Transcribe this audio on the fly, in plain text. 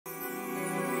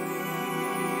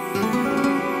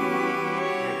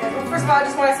first of all, I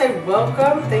just want to say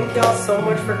welcome. Thank y'all so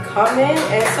much for coming.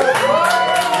 And so,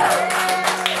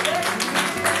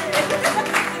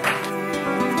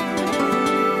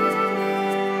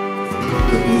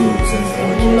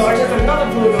 there's another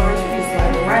blue and orange piece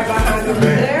like right behind over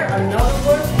there. Another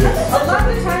blue. A lot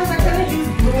of the times I kind of use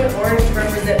blue and orange to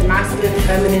represent masculine and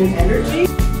feminine energy.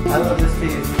 I love this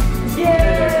piece.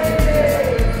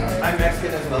 Yay! I'm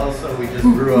Mexican as well, so we just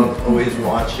grew up always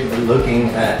watching and looking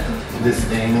at this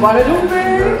thing. Guadalupe?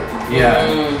 Yeah.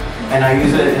 And I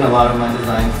use it in a lot of my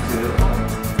designs too.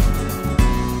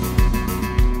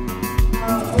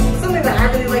 Something that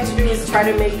I really like to do is try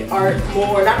to make art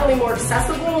more, not only more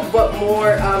accessible, but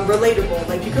more relatable.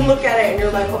 Like you can look at it and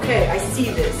you're like, okay, I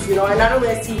see this, you know, and not only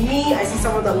I see me, I see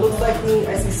someone that looks like me,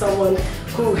 I see someone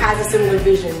who has a similar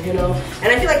vision, you know.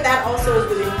 And I feel like that also is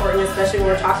really important, especially when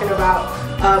we're talking about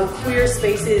queer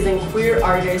spaces and queer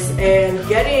artists and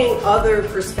getting other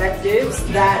perspectives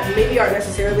that maybe aren't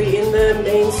necessarily in the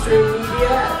mainstream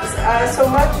media so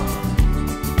much.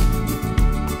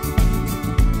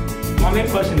 My main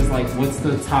question is like, what's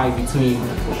the tie between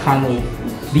kind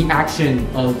of the action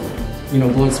of, you know,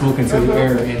 blowing smoke into the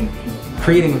air and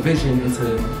creating a vision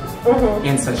into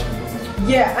ancestry?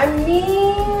 Yeah, I mean,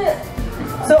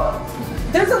 so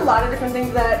there's a lot of different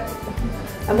things that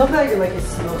I love how you're like it's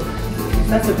smoke.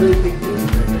 That's a really big deal.